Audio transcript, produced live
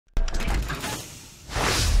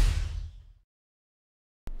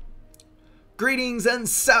Greetings and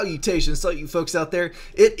salutations to all you folks out there.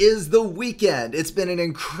 It is the weekend. It's been an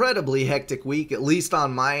incredibly hectic week, at least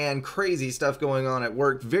on my end. Crazy stuff going on at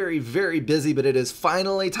work. Very, very busy, but it is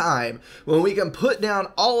finally time when we can put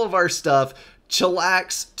down all of our stuff,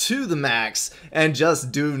 chillax to the max, and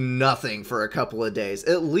just do nothing for a couple of days.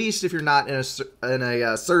 At least if you're not in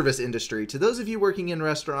a service industry. To those of you working in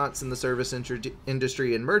restaurants in the service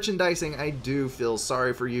industry and merchandising, I do feel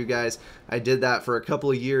sorry for you guys. I did that for a couple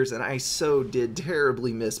of years and I so did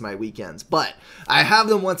terribly miss my weekends. But I have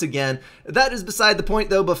them once again. That is beside the point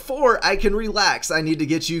though. Before I can relax, I need to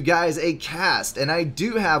get you guys a cast, and I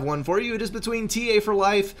do have one for you. It is between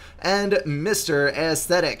TA4Life and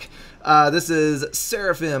MrAesthetic. This is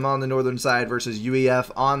Seraphim on the northern side versus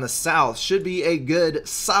UEF on the south. Should be a good,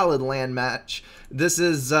 solid land match. This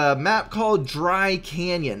is a map called Dry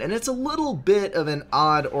Canyon, and it's a little bit of an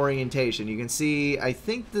odd orientation. You can see, I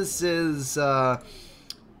think this is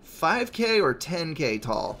 5K or 10K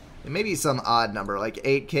tall. It may be some odd number, like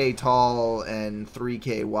 8K tall and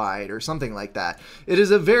 3K wide or something like that. It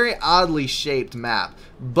is a very oddly shaped map,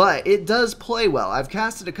 but it does play well. I've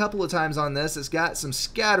casted a couple of times on this. It's got some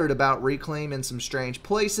scattered about reclaim in some strange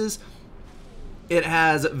places. It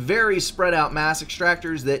has very spread out mass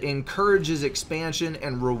extractors that encourages expansion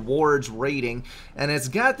and rewards raiding. And it's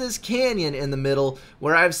got this canyon in the middle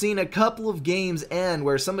where I've seen a couple of games end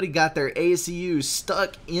where somebody got their ACU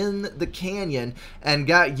stuck in the canyon and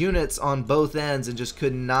got units on both ends and just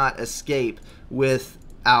could not escape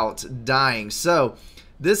without dying. So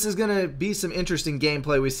this is going to be some interesting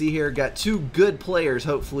gameplay we see here. Got two good players.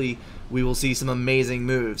 Hopefully we will see some amazing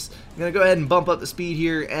moves. I'm going to go ahead and bump up the speed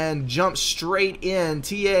here and jump straight in.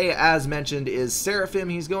 TA, as mentioned, is Seraphim.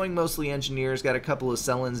 He's going mostly engineers. Got a couple of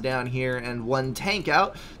Sellens down here and one tank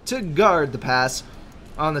out to guard the pass.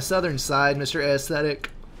 On the southern side, MrAesthetic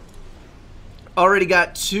already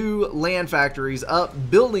got two land factories up,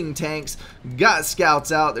 building tanks, got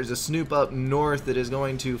scouts out. There's a snoop up north that is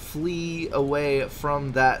going to flee away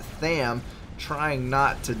from that Tham, trying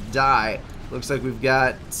not to die. Looks like we've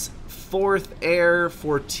got fourth air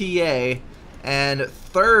for TA and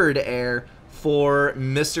third air for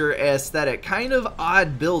MrAesthetic. Kind of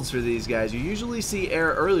odd builds for these guys. You usually see air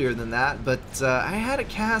earlier than that, but I had a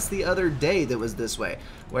cast the other day that was this way,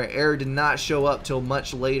 where air did not show up till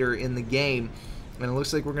much later in the game, and it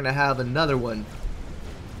looks like we're gonna have another one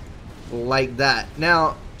like that.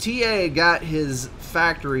 Now TA got his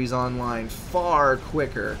factories online far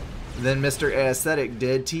quicker than MrAesthetic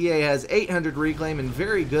did. TA has 800 reclaim and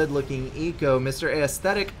very good looking eco.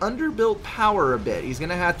 MrAesthetic underbuilt power a bit. He's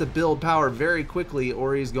gonna have to build power very quickly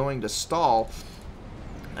or he's going to stall.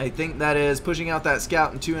 I think that is pushing out that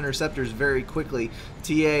scout and two interceptors very quickly.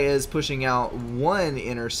 TA is pushing out one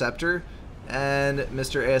interceptor, and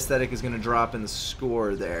MrAesthetic is going to drop in the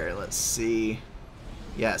score there. Let's see.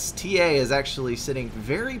 Yes, TA is actually sitting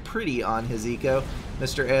very pretty on his eco.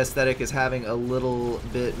 MrAesthetic is having a little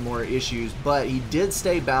bit more issues, but he did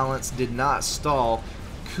stay balanced, did not stall.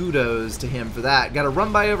 Kudos to him for that. Got a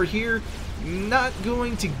run by over here. Not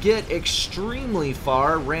going to get extremely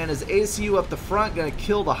far. Ran his ACU up the front, going to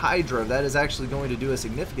kill the Hydra. That is actually going to do a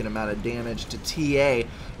significant amount of damage to TA.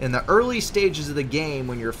 In the early stages of the game,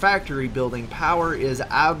 when you're factory building, power is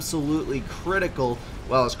absolutely critical.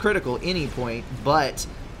 Well, it's critical any point, but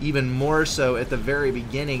even more so at the very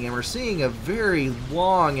beginning. And we're seeing a very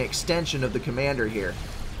long extension of the commander here.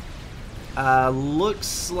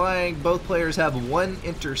 Looks like both players have one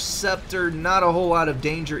interceptor. Not a whole lot of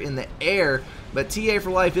danger in the air, but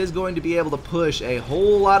TA4Life is going to be able to push a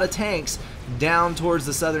whole lot of tanks down towards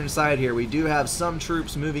the southern side here. We do have some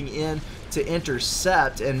troops moving in to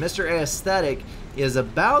intercept, and MrAesthetic is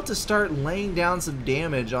about to start laying down some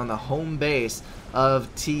damage on the home base of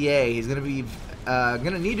TA. He's going to be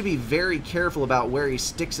gonna need to be very careful about where he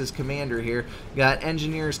sticks his commander here. Got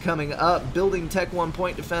engineers coming up, building tech 1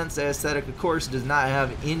 point defense. Aesthetic, of course, does not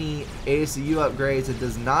have any ACU upgrades. It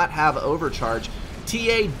does not have overcharge.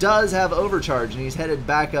 TA does have overcharge, and he's headed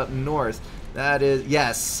back up north. That is,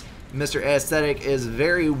 yes, MrAesthetic is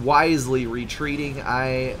very wisely retreating.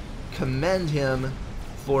 I commend him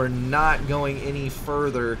for not going any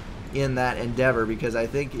further in that endeavor, because I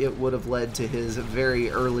think it would have led to his very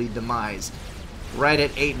early demise. Right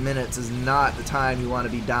at 8 minutes is not the time you want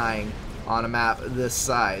to be dying on a map this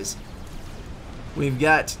size. We've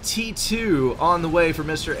got T2 on the way for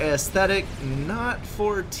MrAesthetic, not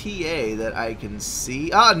for TA that I can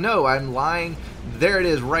see. Ah, no, I'm lying. There it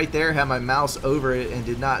is right there. Had my mouse over it and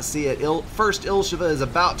did not see it. First Ilsheva is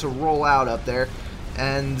about to roll out up there,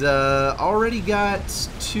 and already got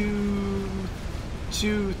two,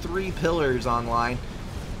 three pillars online.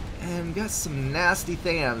 And got some nasty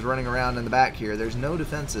Thams running around in the back here. There's no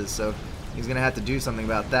defenses, so he's going to have to do something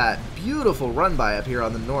about that. Beautiful run by up here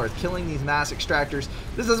on the north, killing these mass extractors.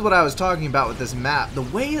 This is what I was talking about with this map. The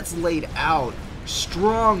way it's laid out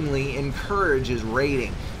strongly encourages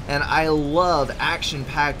raiding, and I love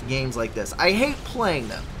action-packed games like this. I hate playing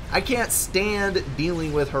them. I can't stand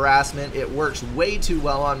dealing with harassment. It works way too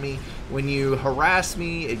well on me. When you harass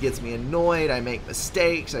me, it gets me annoyed. I make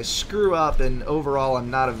mistakes, I screw up, and overall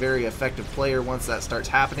I'm not a very effective player once that starts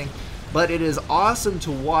happening. But it is awesome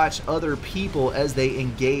to watch other people as they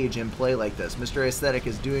engage and play like this. MrAesthetic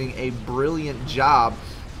is doing a brilliant job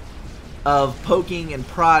of poking and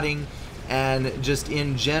prodding and just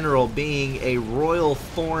in general being a royal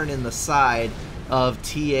thorn in the side of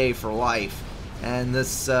TA4Life. And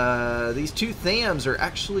these two Thams are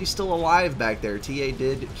actually still alive back there. TA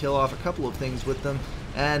did kill off a couple of things with them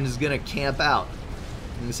and is going to camp out.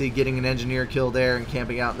 You can see getting an engineer kill there and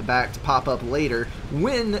camping out in the back to pop up later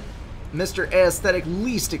when MrAesthetic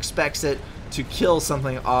least expects it to kill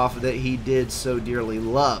something off that he did so dearly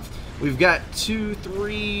love. We've got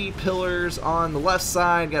 2-3 pillars on the left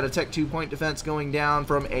side. Got a Tech 2 point defense going down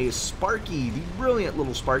from a Sparky, the brilliant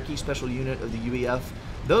little Sparky special unit of the UEF.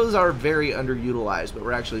 Those are very underutilized, but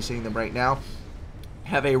we're actually seeing them right now.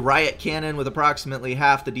 Have a riot cannon with approximately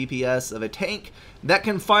half the DPS of a tank that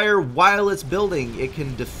can fire while it's building. It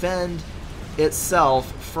can defend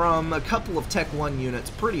itself from a couple of Tech 1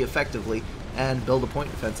 units pretty effectively and build a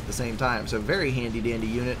point defense at the same time. So very handy dandy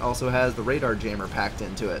unit. Also has the radar jammer packed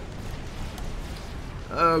into it.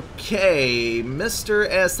 Okay,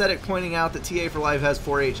 MrAesthetic pointing out that TA4Life has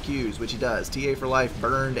 4 HQs, which he does. TA4Life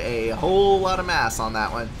burned a whole lot of mass on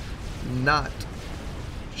that one. Not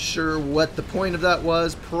sure what the point of that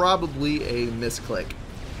was. Probably a misclick.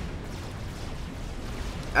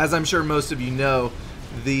 As I'm sure most of you know,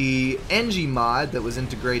 the NG mod that was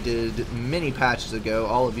integrated many patches ago,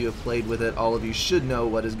 all of you have played with it, all of you should know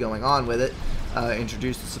what is going on with it,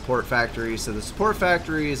 introduced the support factories. So the support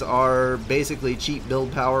factories are basically cheap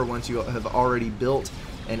build power once you have already built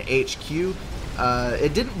an HQ.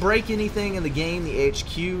 It didn't break anything in the game. The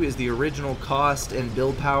HQ is the original cost and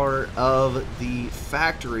build power of the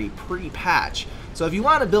factory pre-patch. So if you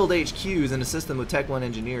want to build HQs in a system with Tech 1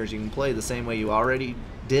 engineers, you can play the same way you already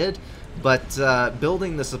did. But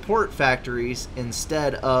building the support factories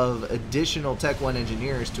instead of additional Tech 1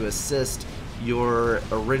 engineers to assist your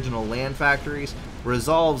original land factories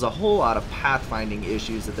resolves a whole lot of pathfinding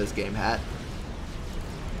issues that this game had.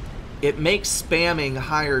 It makes spamming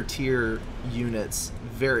higher tier units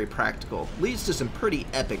very practical. Leads to some pretty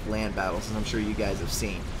epic land battles, as I'm sure you guys have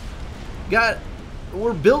seen.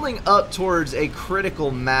 We're building up towards a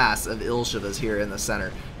critical mass of Ilshivas here in the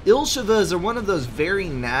center. Ilshivas are one of those very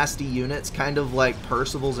nasty units, kind of like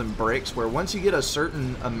Percivals and Bricks, where once you get a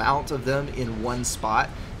certain amount of them in one spot,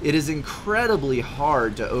 it is incredibly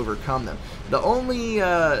hard to overcome them. The only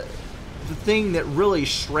the thing that really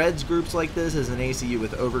shreds groups like this is an ACU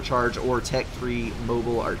with Overcharge or Tech 3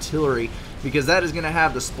 mobile artillery, because that is going to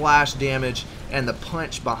have the splash damage and the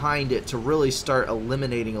punch behind it to really start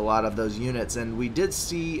eliminating a lot of those units. And we did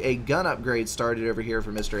see a gun upgrade started over here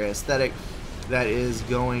for MrAesthetic that is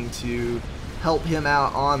going to help him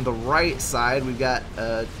out on the right side. We've got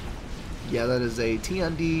yeah, that is a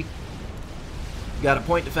TMD. Got a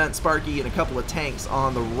point defense Sparky and a couple of tanks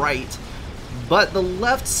on the right. But the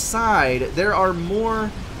left side, there are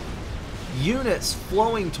more units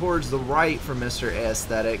flowing towards the right for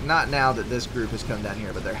MrAesthetic. Not now that this group has come down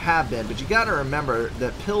here, but there have been. But you got to remember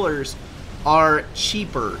that pillars are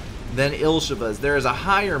cheaper than Ilshivas. There is a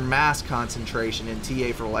higher mass concentration in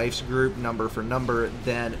TA4Life's group, number for number,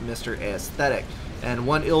 than MrAesthetic. And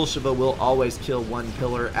one Ilshiva will always kill one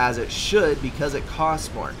pillar, as it should, because it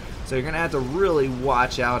costs more. So you're going to have to really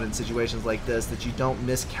watch out in situations like this that you don't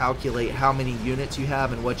miscalculate how many units you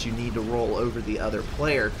have and what you need to roll over the other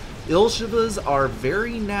player. Ilshivas are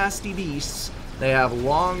very nasty beasts. They have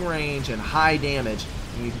long range and high damage.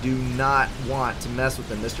 You do not want to mess with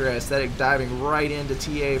them. MrAesthetic diving right into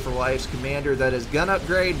TA4Life's commander. That is gun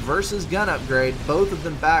upgrade versus gun upgrade, both of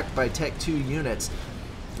them backed by Tech 2 units.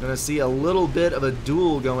 You're going to see a little bit of a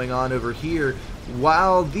duel going on over here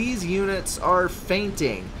while these units are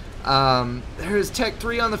fainting. There's Tech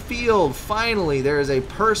 3 on the field. Finally, there is a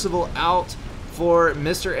Percival out for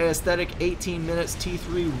MrAesthetic. 18 minutes,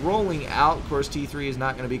 T3 rolling out. Of course, T3 is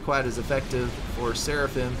not going to be quite as effective for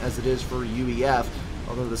Seraphim as it is for UEF.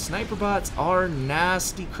 Although the sniper bots are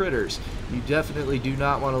nasty critters. You definitely do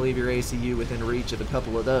not want to leave your ACU within reach of a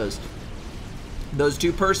couple of those. Those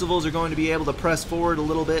two Percivals are going to be able to press forward a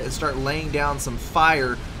little bit and start laying down some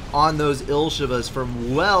fire on those Ilshivas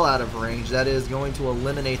from well out of range. That is going to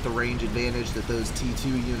eliminate the range advantage that those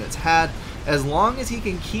T2 units had. As long as he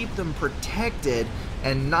can keep them protected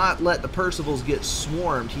and not let the Percivals get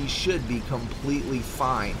swarmed, he should be completely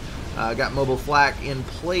fine. Got mobile flak in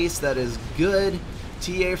place. That is good.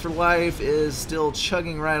 TA4Life is still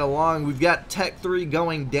chugging right along. We've got Tech 3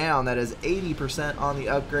 going down. That is 80% on the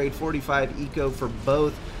upgrade, 45 eco for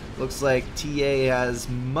both. Looks like TA has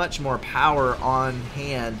much more power on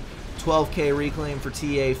hand. 12k reclaim for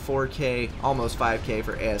TA, 4k, almost 5k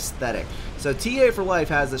for Aesthetic. So TA4Life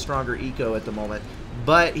has the stronger eco at the moment,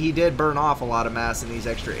 but he did burn off a lot of mass in these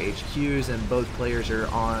extra HQs, and both players are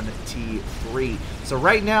on T3. So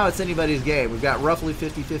right now it's anybody's game. We've got roughly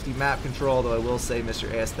 50-50 map control, though I will say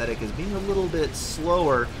MrAesthetic is being a little bit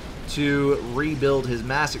slower to rebuild his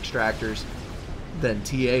mass extractors than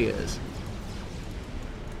TA is.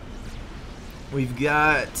 We've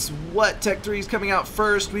got what Tech 3 is coming out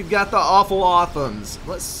first. We've got the Awful Authums.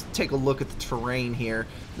 Let's take a look at the terrain here.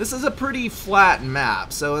 This is a pretty flat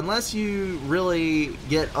map, so unless you really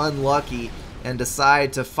get unlucky and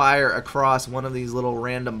decide to fire across one of these little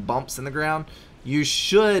random bumps in the ground, you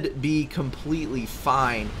should be completely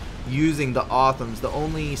fine using the Authums. The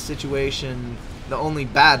only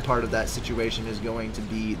bad part of that situation is going to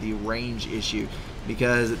be the range issue,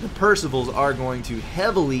 because the Percivals are going to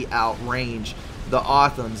heavily outrange the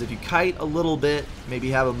Authums. If you kite a little bit, maybe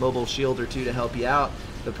have a mobile shield or two to help you out,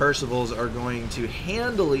 the Percivals are going to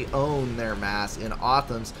handily own their mass in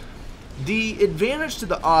Authums. The advantage to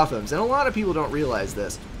the Authums, and a lot of people don't realize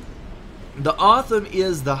this, the Authum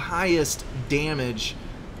is the highest damage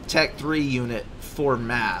Tech 3 unit for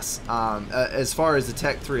mass as far as the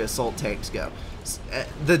Tech 3 assault tanks go.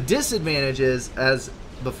 The disadvantage is, as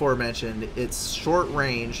before mentioned, it's short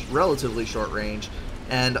range, relatively short range,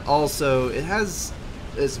 and also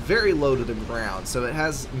it's very low to the ground, so it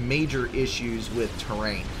has major issues with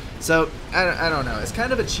terrain. So I don't know, it's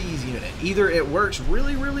kind of a cheese unit. Either it works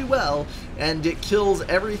really, really well and it kills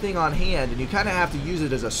everything on hand and you kind of have to use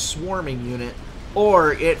it as a swarming unit,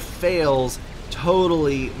 or it fails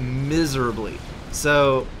totally miserably.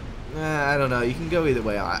 So I don't know, you can go either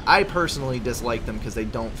way. I personally dislike them because they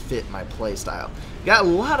don't fit my playstyle. Got a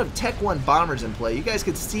lot of Tech 1 bombers in play. You guys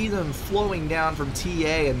could see them flowing down from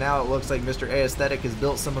TA, and now it looks like MrAesthetic has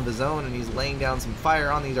built some of his own and he's laying down some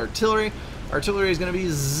fire on these artillery. Artillery is going to be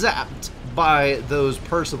zapped by those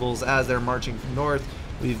Percivals as they're marching north.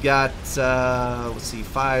 We've got, let's see,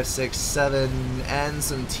 5, 6, 7, and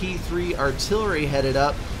some T3 artillery headed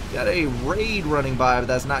up. Got a raid running by, but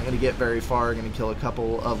that's not going to get very far. Going to kill a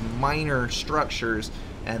couple of minor structures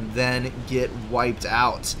and then get wiped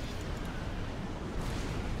out.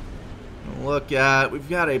 Look at, we've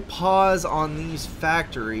got a pause on these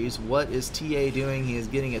factories. What is TA doing? He is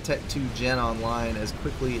getting a Tech 2 gen online as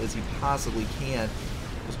quickly as he possibly can.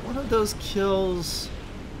 Was one of those kills,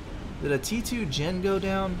 did a T2 gen go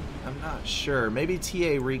down? I'm not sure. Maybe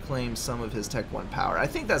TA reclaimed some of his Tech 1 power. I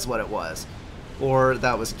think that's what it was. Or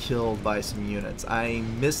that was killed by some units. I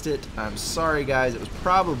missed it. I'm sorry, guys. It was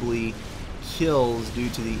probably kills due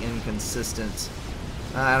to the inconsistent.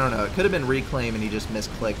 I don't know. It could have been reclaim and he just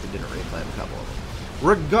misclicked and didn't reclaim a couple of them.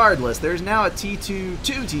 Regardless, there's now a two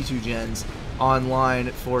T2 gens online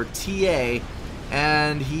for TA,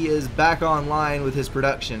 and he is back online with his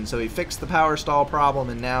production. So he fixed the power stall problem,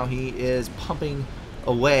 and now he is pumping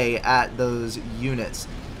away at those units.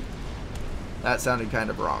 That sounded kind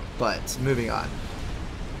of wrong, but moving on.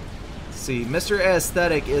 See,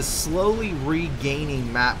 MrAesthetic is slowly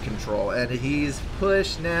regaining map control, and he's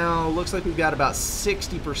pushed now. Looks like we've got about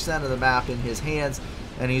 60% of the map in his hands,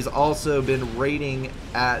 and he's also been raiding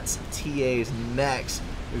at TA's mechs.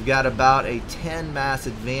 We've got about a 10 mass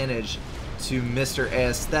advantage to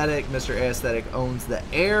MrAesthetic. MrAesthetic owns the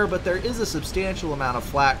air, but there is a substantial amount of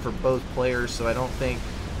flak for both players, so I don't think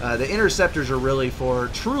the interceptors are really for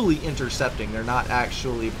truly intercepting. They're not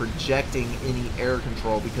actually projecting any air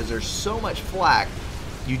control because there's so much flak.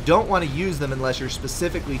 You don't want to use them unless you're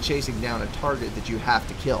specifically chasing down a target that you have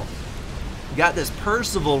to kill. You got this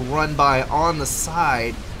Percival run by on the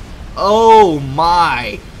side. Oh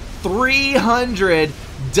my! 300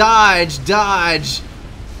 dodge, dodge.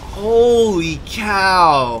 Holy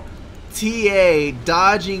cow! TA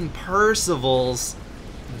dodging Percivals.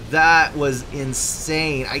 That was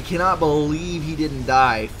insane. I cannot believe he didn't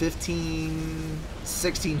die.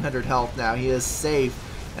 1600 health now. He is safe.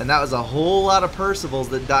 And that was a whole lot of Percivals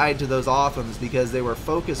that died to those Authums because they were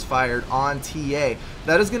focus fired on TA.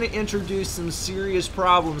 That is going to introduce some serious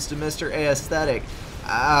problems to MrAesthetic.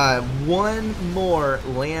 One more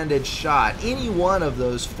landed shot. Any one of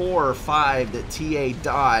those 4 or 5 that TA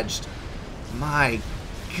dodged, my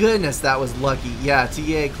goodness, that was lucky. Yeah,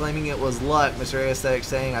 TA claiming it was luck. MrAesthetic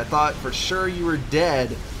saying, I thought for sure you were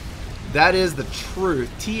dead. That is the truth.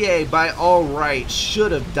 TA, by all rights,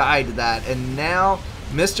 should have died to that. And now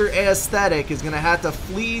MrAesthetic is going to have to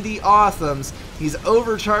flee the Authams. He's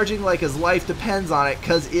overcharging like his life depends on it,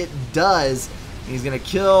 because it does. He's going to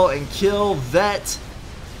kill Vet.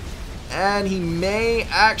 And he may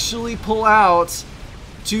actually pull out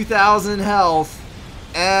 2,000 health.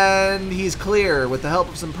 And he's clear with the help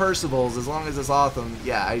of some Percivals. As long as it's Autham,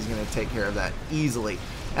 yeah, he's going to take care of that easily.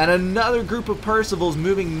 And another group of Percivals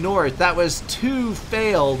moving north. That was 2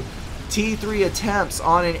 failed T3 attempts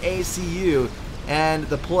on an ACU. And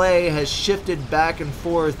the play has shifted back and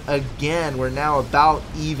forth again. We're now about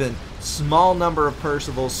even. Small number of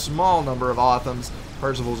Percivals, small number of Authams.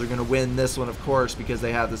 Percivals are going to win this one, of course, because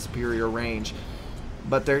they have the superior range.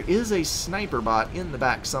 But there is a sniper bot in the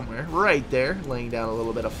back somewhere, right there, laying down a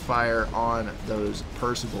little bit of fire on those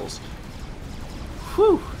Percivals.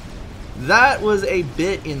 Whew. That was a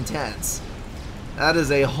bit intense. That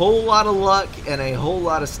is a whole lot of luck and a whole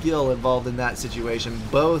lot of skill involved in that situation.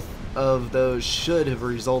 Both of those should have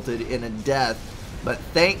resulted in a death, but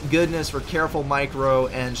thank goodness for careful micro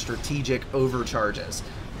and strategic overcharges.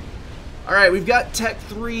 Alright, we've got Tech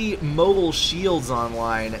 3 mobile shields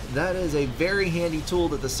online. That is a very handy tool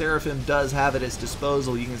that the Seraphim does have at its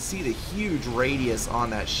disposal. You can see the huge radius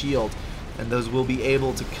on that shield, and those will be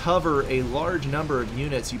able to cover a large number of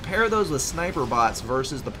units. You pair those with sniper bots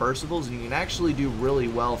versus the Percivals, and you can actually do really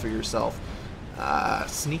well for yourself.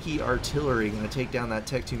 Sneaky artillery, going to take down that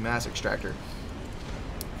Tech 2 mass extractor.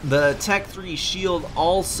 The Tech 3 shield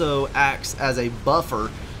also acts as a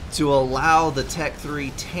buffer to allow the Tech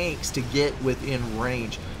 3 tanks to get within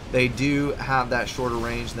range. They do have that shorter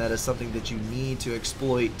range, and that is something that you need to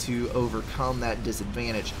exploit to overcome that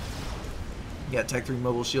disadvantage. You got Tech 3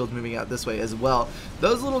 mobile shields moving out this way as well.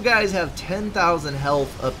 Those little guys have 10,000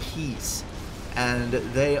 health apiece, and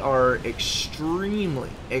they are extremely,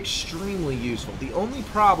 extremely useful. The only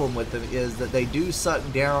problem with them is that they do suck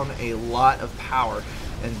down a lot of power,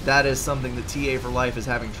 and that is something that TA4Life is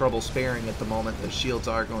having trouble sparing at the moment. Those shields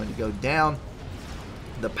are going to go down.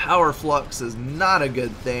 The power flux is not a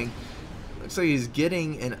good thing. Looks like he's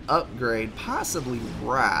getting an upgrade, possibly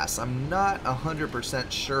RAS. I'm not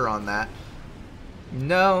 100% sure on that.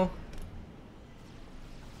 No.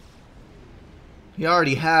 He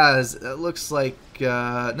already has. It looks like,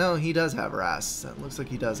 no, he does have RAS. It looks like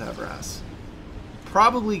he does have RAS.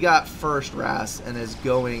 Probably got first RAS and is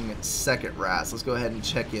going second RAS. Let's go ahead and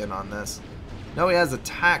check in on this. No, he has a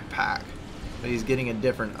TAC pack, but he's getting a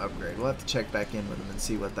different upgrade. We'll have to check back in with him and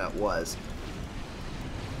see what that was.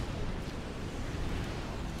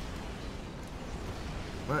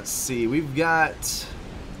 Let's see. We've got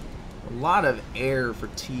a lot of air for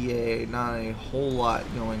TA, not a whole lot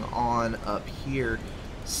going on up here.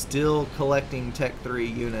 Still collecting Tech 3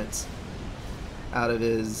 units out of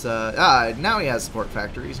his, now he has support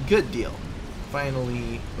factories. Good deal.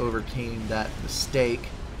 Finally overcame that mistake.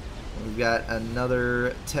 We've got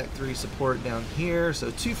another Tech 3 support down here,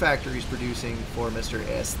 so 2 factories producing for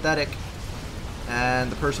MrAesthetic.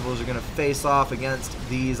 And the Percivals are going to face off against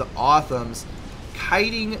these Authams.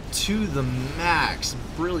 Kiting to the max.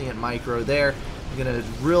 Brilliant micro there. I'm going to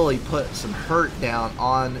really put some hurt down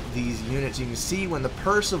on these units. You can see when the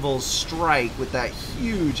Percivals strike with that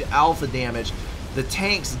huge alpha damage, the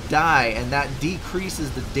tanks die, and that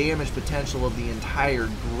decreases the damage potential of the entire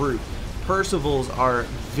group. Percivals are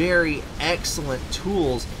very excellent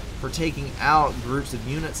tools for taking out groups of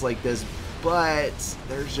units like this, but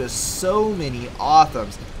there's just so many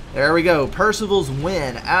Authams. There we go. Percivals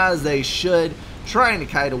win, as they should. Trying to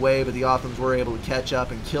kite away, but the Authams were able to catch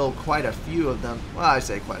up and kill quite a few of them. Well, I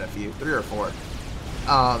say quite a few, 3 or 4.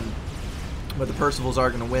 But the Percivals are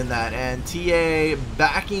going to win that. And TA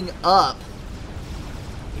backing up.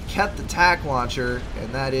 He kept the TAC launcher,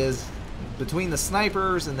 and that is between the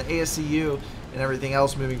snipers and the ASCU and everything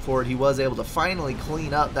else moving forward. He was able to finally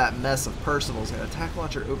clean up that mess of Percivals. And a TAC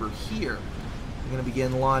launcher over here. I'm going to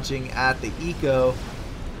begin launching at the Eco.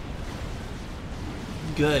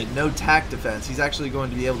 Good, no TAC defense. He's actually going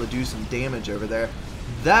to be able to do some damage over there.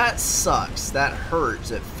 That sucks. That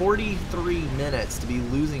hurts. At 43 minutes to be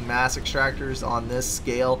losing mass extractors on this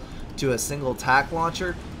scale to a single TAC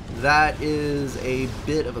launcher, that is a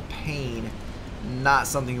bit of a pain. Not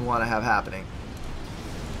something you want to have happening.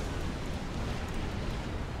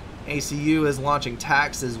 ACU is launching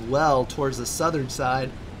TACs as well towards the southern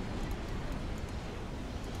side.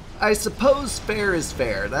 I suppose fair is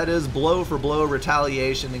fair. That is blow for blow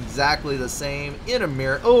retaliation, exactly the same in a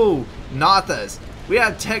mirror. Oh, Nathas. We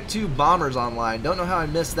have Tech 2 bombers online. Don't know how I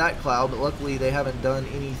missed that, Cloud, but luckily they haven't done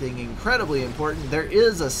anything incredibly important. There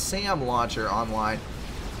is a SAM launcher online.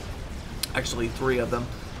 Actually, 3 of them.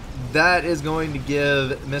 That is going to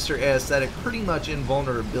give MrAesthetic pretty much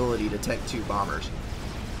invulnerability to Tech 2 bombers.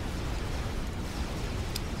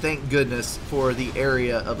 Thank goodness for the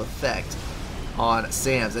area of effect on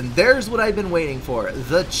SAMs. And there's what I've been waiting for.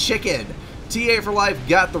 The chicken. TA4Life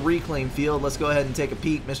got the reclaim field. Let's go ahead and take a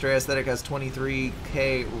peek. MrAesthetic has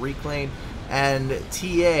 23k reclaim, and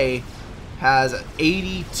TA has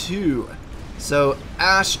 82. So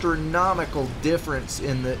astronomical difference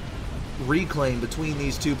in the reclaim between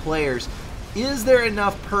these two players. Is there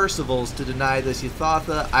enough Percivals to deny this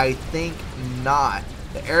Yathatha? I think not.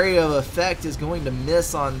 The area of effect is going to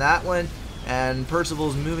miss on that one, and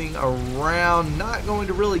Percival's moving around, not going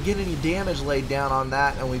to really get any damage laid down on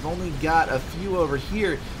that, and we've only got a few over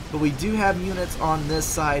here, but we do have units on this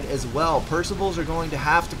side as well. Percivals are going to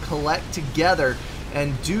have to collect together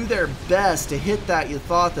and do their best to hit that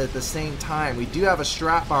Yathatha at the same time. We do have a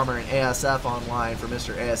Strat Bomber and ASF online for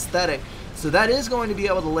MrAesthetic, so that is going to be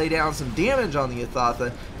able to lay down some damage on the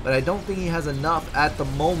Yathatha, but I don't think he has enough at the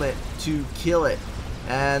moment to kill it.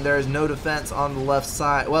 And there's no defense on the left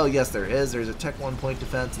side. Well, yes, there is. There's a Tech 1 point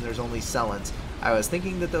defense, and there's only Selens. I was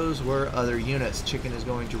thinking that those were other units. Chicken is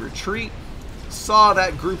going to retreat. Saw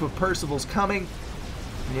that group of Percivals coming.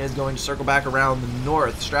 And he is going to circle back around the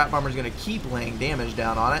north. Strat Bomber is going to keep laying damage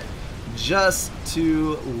down on it, just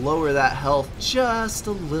to lower that health just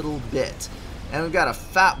a little bit. And we've got a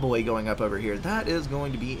Fat Boy going up over here. That is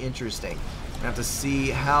going to be interesting. We have to see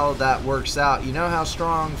how that works out. You know how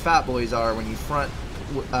strong Fat Boys are when you front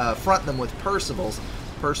them with Percivals.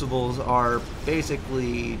 Percivals are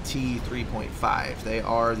basically T3.5. They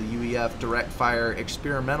are the UEF direct fire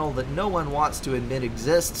experimental that no one wants to admit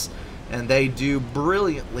exists, and they do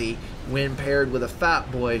brilliantly when paired with a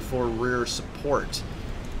Fat Boy for rear support.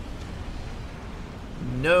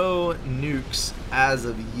 No nukes as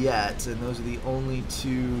of yet, and those are the only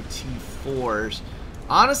 2 T4s.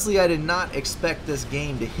 Honestly, I did not expect this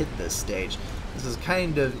game to hit this stage. This is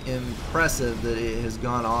kind of impressive that it has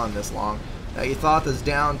gone on this long. Yathatha's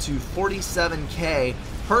down to 47k.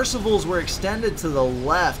 Percivals were extended to the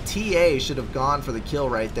left. TA should have gone for the kill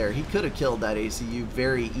right there. He could have killed that ACU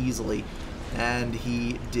very easily, and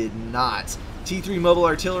he did not. T3 mobile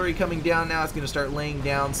artillery coming down now. It's going to start laying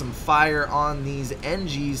down some fire on these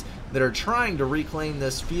NGs that are trying to reclaim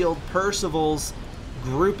this field. Percivals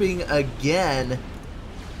grouping again.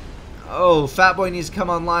 Oh, Fat Boy needs to come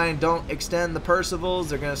online. Don't extend the Percivals.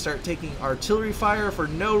 They're going to start taking artillery fire for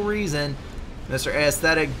no reason.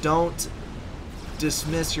 MrAesthetic, don't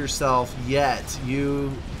dismiss yourself yet.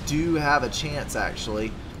 You do have a chance,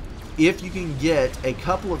 actually. If you can get a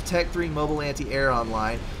couple of Tech 3 mobile anti-air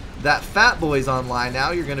online, that Fat Boy's online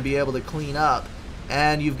now, you're going to be able to clean up.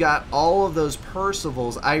 And you've got all of those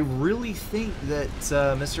Percivals. I really think that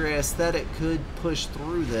MrAesthetic could push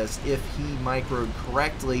through this if he microed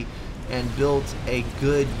correctly and built a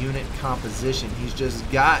good unit composition. He's just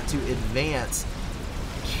got to advance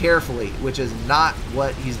carefully, which is not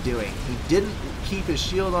what he's doing. He didn't keep his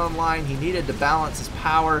shield online. He needed to balance his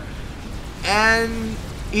power, and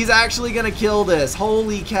he's actually going to kill this.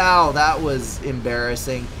 Holy cow, that was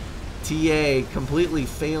embarrassing. TA completely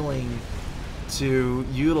failing to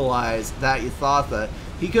utilize that Yathatha.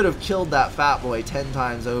 He could have killed that Fat Boy 10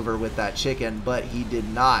 times over with that chicken, but he did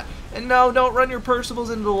not. And no, don't run your Percivals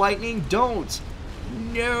into the lightning. Don't.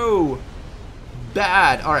 No.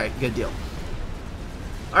 Bad. Alright, good deal.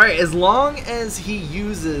 Alright, as long as he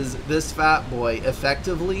uses this Fat Boy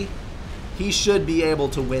effectively, he should be able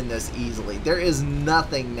to win this easily. There is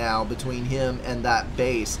nothing now between him and that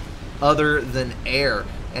base other than air.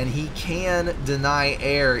 And he can deny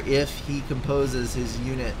air if he composes his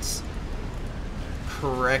units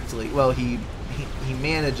correctly. Well, he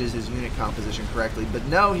manages his unit composition correctly, but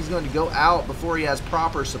no, he's going to go out before he has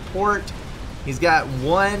proper support. He's got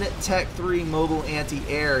one Tech 3 mobile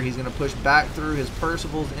anti-air. He's going to push back through his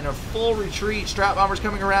Percivals in a full retreat. Strat Bomber's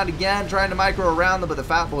coming around again, trying to micro around them, but the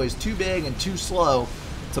Fat Boy is too big and too slow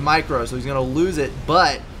to micro, so he's going to lose it,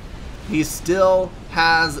 but he still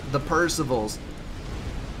has the Percivals.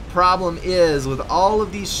 Problem is, with all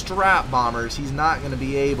of these Strat Bombers, he's not going to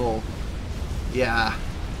be able... Yeah,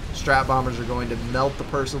 Strat Bombers are going to melt the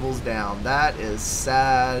Percivals down. That is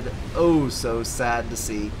sad. Oh, so sad to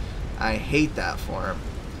see. I hate that for him.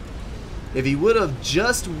 If he would have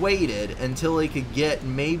just waited until he could get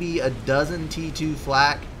maybe a dozen T2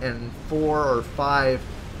 flak and 4 or 5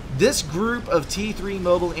 This group of T3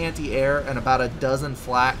 mobile anti-air and about a dozen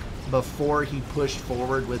flak before he pushed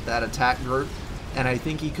forward with that attack group, and I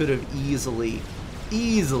think he could have easily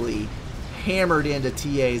hammered into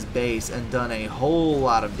TA's base and done a whole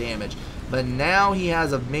lot of damage. But now he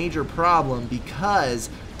has a major problem because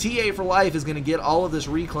TA4Life is going to get all of this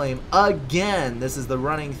reclaim again. This is the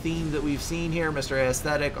running theme that we've seen here.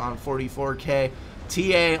 MrAesthetic on 44k,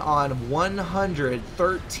 TA on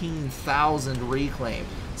 113,000 reclaim.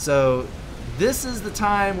 So this is the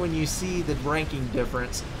time when you see the ranking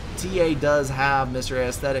difference. TA does have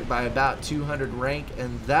MrAesthetic by about 200 rank,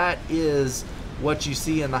 and that is what you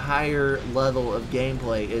see in the higher level of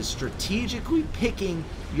gameplay, is strategically picking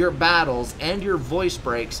your battles and your voice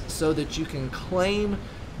breaks so that you can claim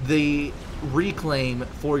the reclaim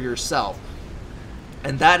for yourself.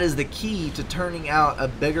 And that is the key to turning out a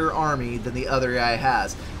bigger army than the other guy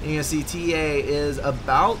has. And you can see TA is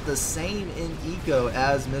about the same in eco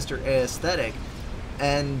as MrAesthetic,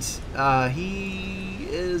 and he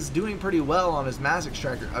is doing pretty well on his mass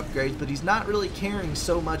extractor upgrades, but he's not really caring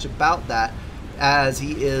so much about that as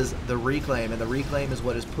he is the reclaim, and the reclaim is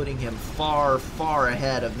what is putting him far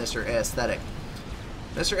ahead of MrAesthetic.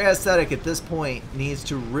 MrAesthetic at this point needs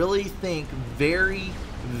to really think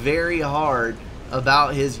very hard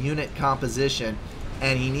about his unit composition,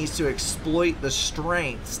 and he needs to exploit the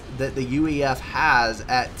strengths that the UEF has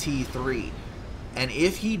at T3. And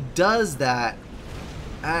if he does that,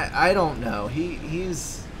 I don't know.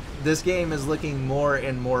 This game is looking more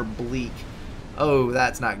and more bleak. Oh,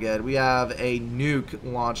 that's not good. We have a nuke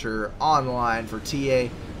launcher online for TA.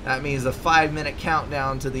 That means the 5-minute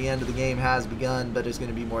countdown to the end of the game has begun, but it's going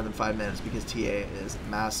to be more than 5 minutes because TA is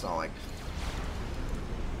mass stalling.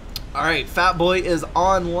 Alright, Fat Boy is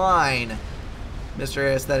online.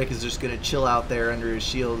 MrAesthetic is just going to chill out there under his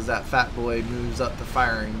shield as that Fat Boy moves up to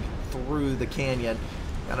firing through the canyon.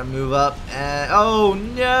 Gotta move up and... oh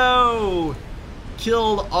no!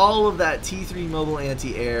 Killed all of that T3 mobile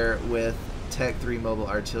anti-air with Tech 3 mobile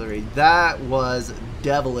artillery. That was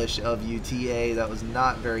devilish of you, TA. That was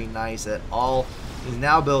not very nice at all. He's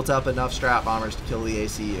now built up enough strat bombers to kill the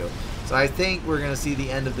ACU. So I think we're going to see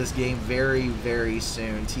the end of this game very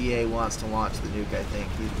soon. TA wants to launch the nuke, I think.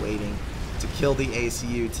 He's waiting to kill the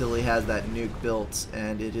ACU till he has that nuke built,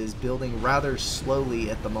 and it is building rather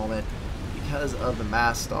slowly at the moment because of the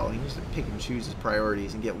mass stall. He needs to pick and choose his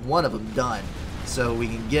priorities and get one of them done so we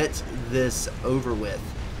can get this over with.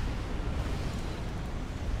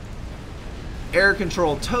 Air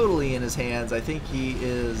control totally in his hands. I think he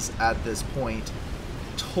is at this point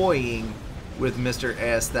toying with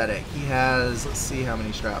MrAesthetic. He has, let's see how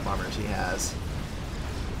many strat bombers he has.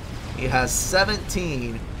 He has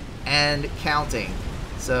 17 and counting.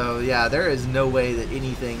 So yeah, there is no way that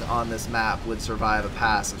anything on this map would survive a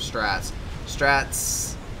pass of strats.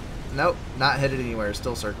 Strats, nope, not headed anywhere,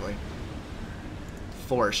 still circling.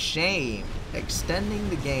 For shame. Extending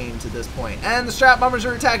the game to this point. And the strat bombers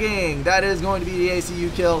are attacking. That is going to be the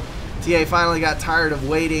ACU kill. TA finally got tired of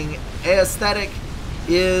waiting. Aesthetic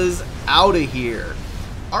is out of here.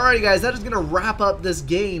 Alrighty guys, that is going to wrap up this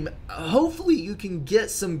game. Hopefully you can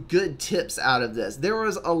get some good tips out of this. There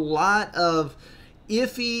was a lot of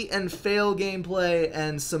iffy and fail gameplay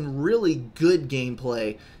and some really good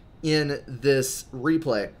gameplay in this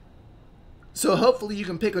replay. So hopefully you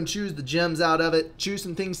can pick and choose the gems out of it, choose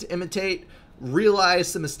some things to imitate, realize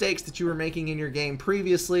some mistakes that you were making in your game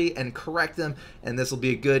previously and correct them, and this will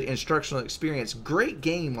be a good instructional experience. Great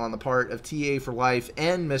game on the part of TA4Life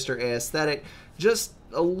and MrAesthetic. Just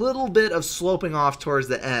a little bit of sloping off towards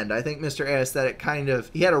the end. I think MrAesthetic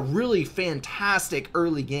he had a really fantastic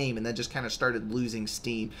early game and then just kind of started losing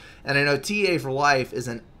steam. And I know TA4Life is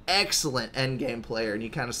an excellent endgame player, and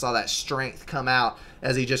you kind of saw that strength come out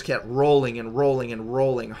as he just kept rolling and rolling and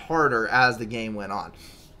rolling harder as the game went on.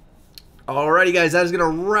 Alrighty guys, that is going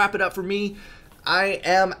to wrap it up for me. I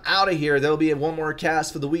am out of here. There will be one more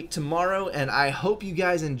cast for the week tomorrow, and I hope you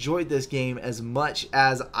guys enjoyed this game as much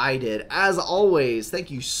as I did. As always,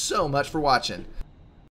 thank you so much for watching.